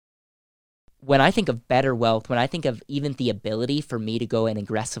when I think of better wealth, when I think of even the ability for me to go and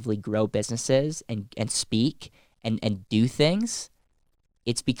aggressively grow businesses and speak and do things,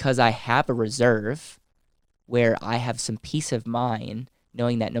 it's because I have a reserve where I have some peace of mind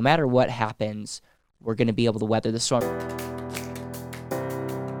knowing that no matter what happens, we're going to be able to weather the storm.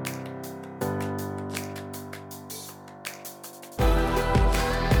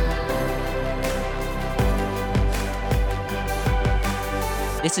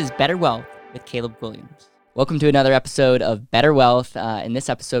 This is Better Wealth with Caleb Williams. Welcome to another episode of Better Wealth. In this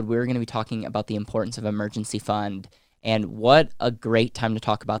episode, we're going to be talking about the importance of emergency fund. And what a great time to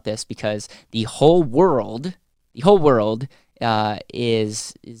talk about this, because the whole world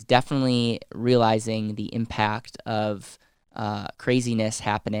is definitely realizing the impact of craziness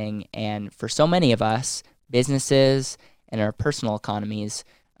happening. And for so many of us, businesses and our personal economies,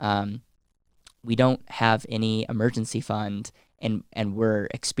 we don't have any emergency fund, and we're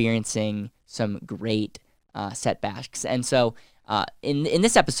experiencing some great setbacks. And so in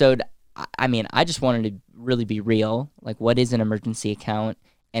this episode, I just wanted to really be real. Like, what is an emergency account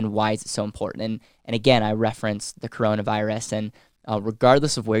and why is it so important? And again, I referenced the coronavirus, and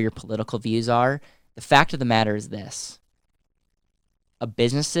regardless of where your political views are, the fact of the matter is this: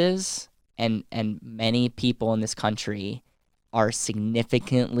 businesses and many people in this country are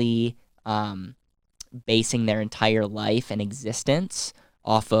significantly basing their entire life and existence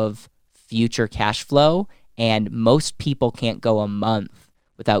off of future cash flow, and most people can't go a month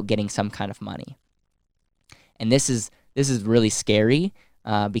without getting some kind of money. And this is really scary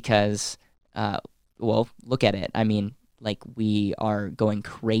because, well, look at it. I mean, like, we are going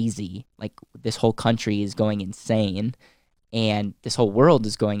crazy. Like, this whole country is going insane, and this whole world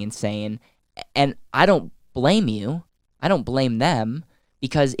is going insane. And I don't blame you. I don't blame them.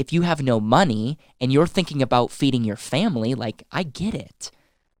 Because if you have no money and you're thinking about feeding your family, like, I get it.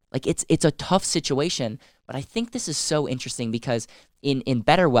 Like, it's a tough situation. But I think this is so interesting because in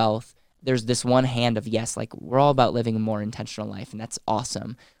Better Wealth, there's this one hand of, yes, like, we're all about living a more intentional life, and that's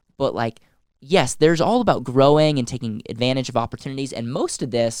awesome. But, like, yes, there's all about growing and taking advantage of opportunities. And most of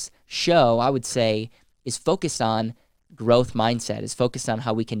this show, I would say, is focused on growth mindset, is focused on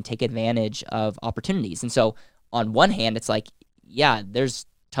how we can take advantage of opportunities. And so on one hand, it's like, yeah, there's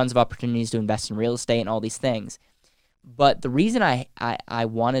tons of opportunities to invest in real estate and all these things. But the reason I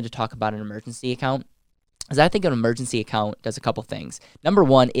wanted to talk about an emergency account is I think an emergency account does a couple things. Number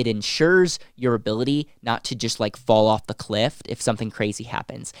one, it ensures your ability not to just like fall off the cliff if something crazy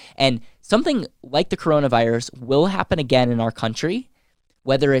happens. And something like the coronavirus will happen again in our country,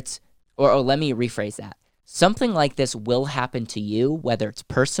 whether it's, or let me rephrase that. Something like this will happen to you, whether it's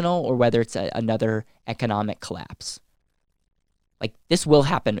personal or whether it's another economic collapse. Like, this will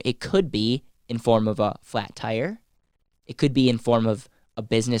happen. It could be in form of a flat tire. It could be in form of a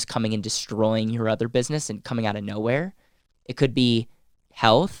business coming and destroying your other business and coming out of nowhere. It could be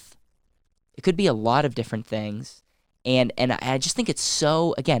health. It could be a lot of different things. And I just think it's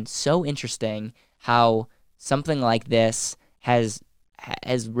so interesting how something like this has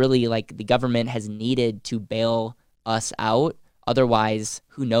really, like, the government has needed to bail us out. Otherwise,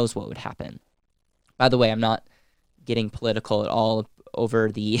 who knows what would happen. By the way, I'm not getting political at all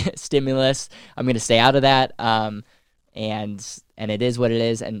over the stimulus. I'm going to stay out of that. And it is what it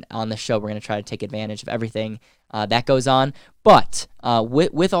is. And on the show, we're going to try to take advantage of everything that goes on. But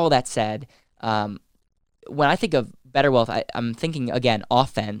with all that said, when I think of Better Wealth, I'm thinking, again,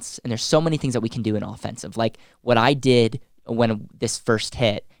 offense. And there's so many things that we can do in offensive. Like, what I did when this first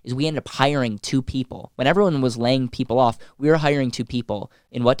hit is we ended up hiring 2 people. When everyone was laying people off, we were hiring 2 people.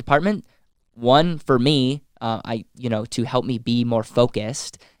 In what department? One for me, to help me be more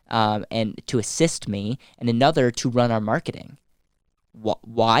focused and to assist me, and another to run our marketing.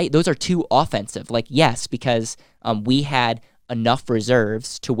 Why? Those are 2 offensive. Like, yes, because we had enough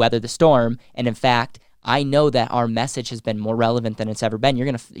reserves to weather the storm, and in fact, I know that our message has been more relevant than it's ever been.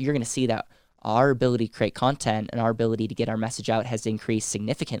 You're gonna see that our ability to create content and our ability to get our message out has increased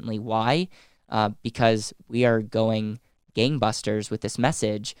significantly. Why? Because we are going gangbusters with this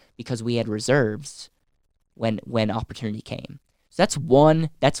message because we had reserves when opportunity came. So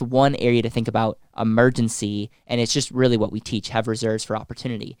that's one area to think about, emergency, and it's just really what we teach, have reserves for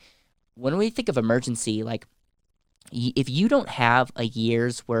opportunity. When we think of emergency, like, if you don't have a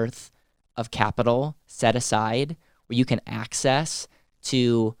year's worth of capital set aside where you can access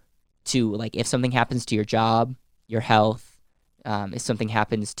to like, if something happens to your job, your health, if something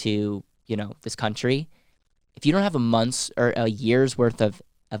happens to, this country, if you don't have a month's or a year's worth of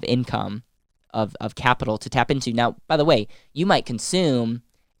income, of capital to tap into. Now, by the way, you might consume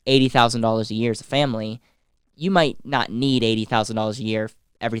 $80,000 a year as a family. You might not need $80,000 a year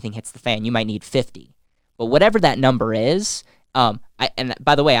everything hits the fan, you might need 50. But whatever that number is, and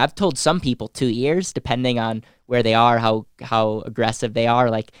by the way, I've told some people 2 years, depending on where they are, how aggressive they are.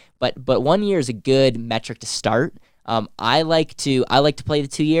 Like, but 1 year is a good metric to start. I like to play the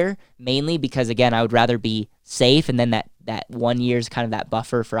 2 year mainly because, again, I would rather be safe, and then that 1 year is kind of that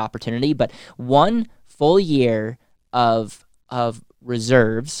buffer for opportunity. But 1 full year of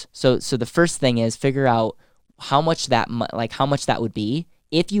reserves. So the first thing is figure out how much that would be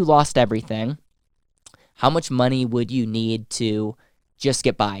if you lost everything. How much money would you need to just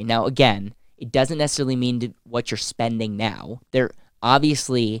get by? Now, again, it doesn't necessarily mean what you're spending now. There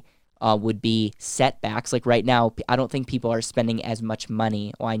obviously would be setbacks. Like right now, I don't think people are spending as much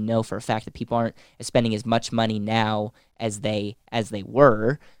money. Well, I know for a fact that people aren't spending as much money now as they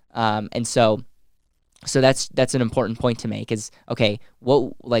were. And so that's an important point to make is, okay,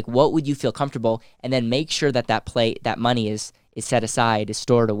 what would you feel comfortable? And then make sure that money is set aside, is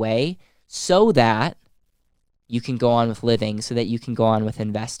stored away, so that you can go on with living, so that you can go on with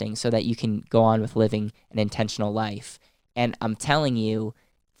investing, so that you can go on with living an intentional life. And I'm telling you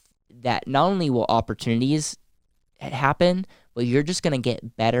that not only will opportunities happen, but you're just going to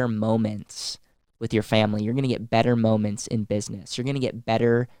get better moments with your family. You're going to get better moments in business. You're going to get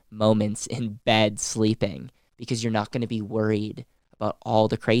better moments in bed sleeping because you're not going to be worried about all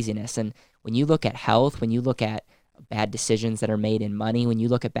the craziness. And when you look at health, when you look at bad decisions that are made in money, when you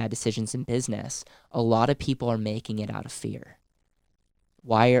look at bad decisions in business, a lot of people are making it out of fear.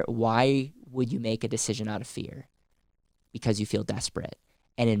 Why would you make a decision out of fear? Because you feel desperate.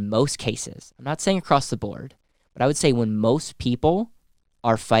 And in most cases, I'm not saying across the board, but I would say when most people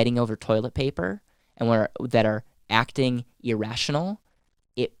are fighting over toilet paper and that are acting irrational,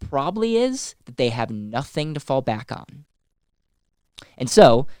 it probably is that they have nothing to fall back on. And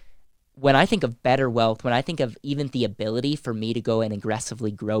so when I think of better wealth, when I think of even the ability for me to go and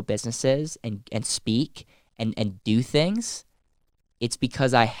aggressively grow businesses and speak and do things, it's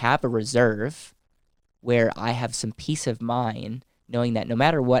because I have a reserve where I have some peace of mind knowing that no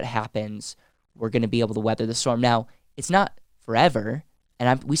matter what happens, we're going to be able to weather the storm. Now, it's not forever,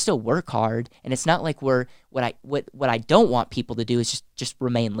 and we still work hard, and it's not like what I don't want people to do is just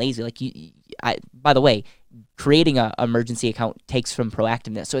remain lazy. Like by the way, creating an emergency account takes from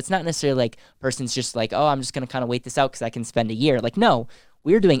proactiveness. So it's not necessarily like a person's just like, oh, I'm just going to kind of wait this out because I can spend a year. Like, no,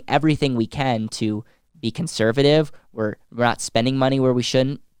 we're doing everything we can to be conservative. We're not spending money where we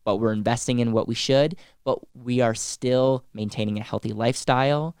shouldn't, but we're investing in what we should. But we are still maintaining a healthy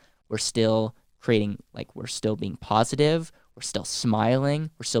lifestyle. We're still we're still being positive. We're still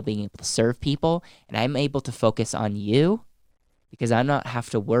smiling. We're still being able to serve people. And I'm able to focus on you because I don't have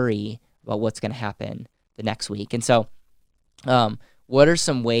to worry about what's going to happen the next week. And so what are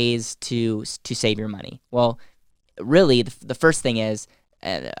some ways to save your money? Well, really, the first thing is,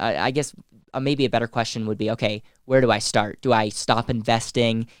 I guess maybe a better question would be, okay, where do I start? Do I stop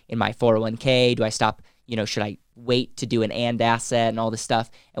investing in my 401k? Do I stop, should I wait to do an and asset and all this stuff?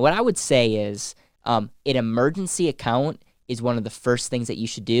 And what I would say is an emergency account is one of the first things that you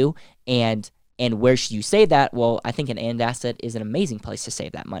should do. And where should you save that? Well, I think an and asset is an amazing place to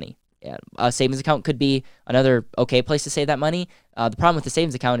save that money. Yeah, a savings account could be another okay place to save that money. The problem with the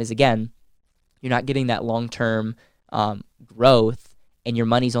savings account is, again, you're not getting that long-term growth, and your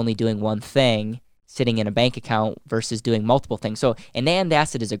money's only doing one thing, sitting in a bank account versus doing multiple things. So an and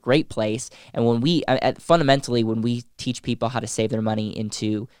asset is a great place. And when fundamentally, when we teach people how to save their money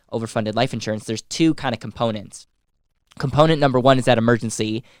into overfunded life insurance, there's two kind of components. Component number one is that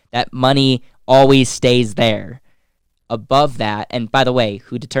emergency. That money always stays there. Above that, and by the way,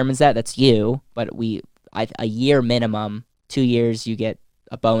 who determines that? That's you. But a year minimum, 2 years you get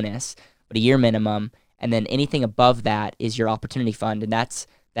a bonus, but a year minimum, and then anything above that is your opportunity fund, and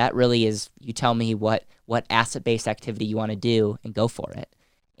that really is, you tell me what asset-based activity you want to do and go for it,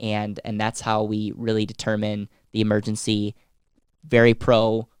 and that's how we really determine the emergency. Very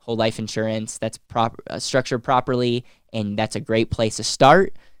pro whole life insurance that's structured properly, and that's a great place to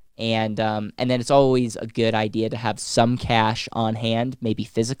start. And then it's always a good idea to have some cash on hand, maybe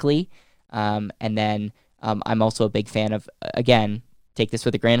physically. And then I'm also a big fan of, again, take this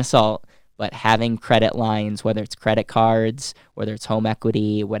with a grain of salt, but having credit lines, whether it's credit cards, whether it's home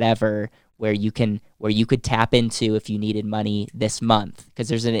equity, whatever, where you could tap into if you needed money this month. Because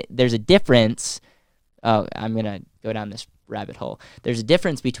there's a difference. Oh, I'm gonna go down this rabbit hole. There's a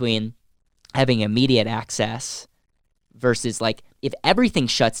difference between having immediate access versus, like, if everything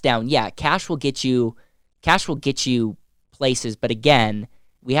shuts down, yeah, cash will get you places. But again,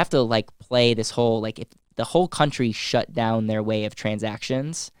 we have to play this whole, if the whole country shut down their way of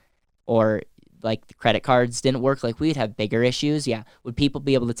transactions, or like the credit cards didn't work, like we'd have bigger issues. Yeah. Would people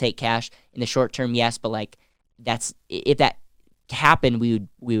be able to take cash in the short term? Yes. But like if that happened, we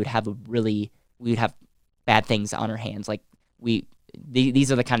would have bad things on our hands. Like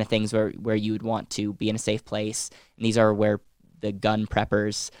these are the kind of things where you would want to be in a safe place. And these are where the gun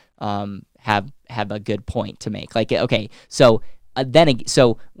preppers have a good point to make. Like, okay, so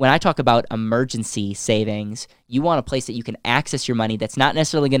so when I talk about emergency savings, you want a place that you can access your money that's not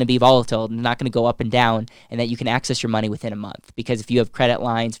necessarily going to be volatile and not going to go up and down, and that you can access your money within a month. Because if you have credit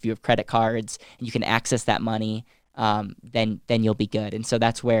lines, if you have credit cards, and you can access that money, then you'll be good. And so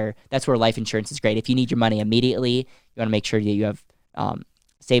that's where life insurance is great. If you need your money immediately, you want to make sure that you have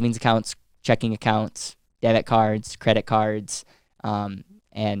savings accounts, checking accounts, debit cards, credit cards,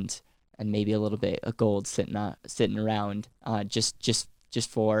 and maybe a little bit of gold sitting around, just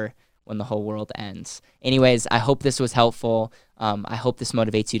for when the whole world ends. Anyways, I hope this was helpful. I hope this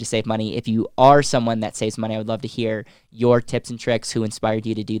motivates you to save money. If you are someone that saves money, I would love to hear your tips and tricks, who inspired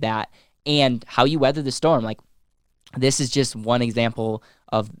you to do that, and how you weather the storm. Like, this is just one example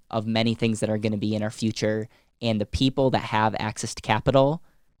of many things that are going to be in our future, and the people that have access to capital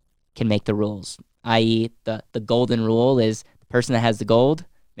can make the rules, i.e. the golden rule is the person that has the gold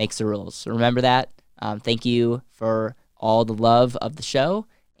makes the rules. So remember that. Thank you for all the love of the show,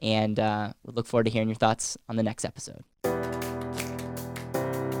 and we look forward to hearing your thoughts on the next episode.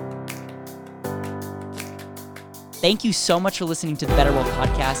 Thank you so much for listening to the Better World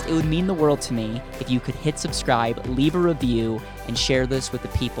Podcast. It would mean the world to me if you could hit subscribe, leave a review, and share this with the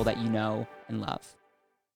people that you know and love.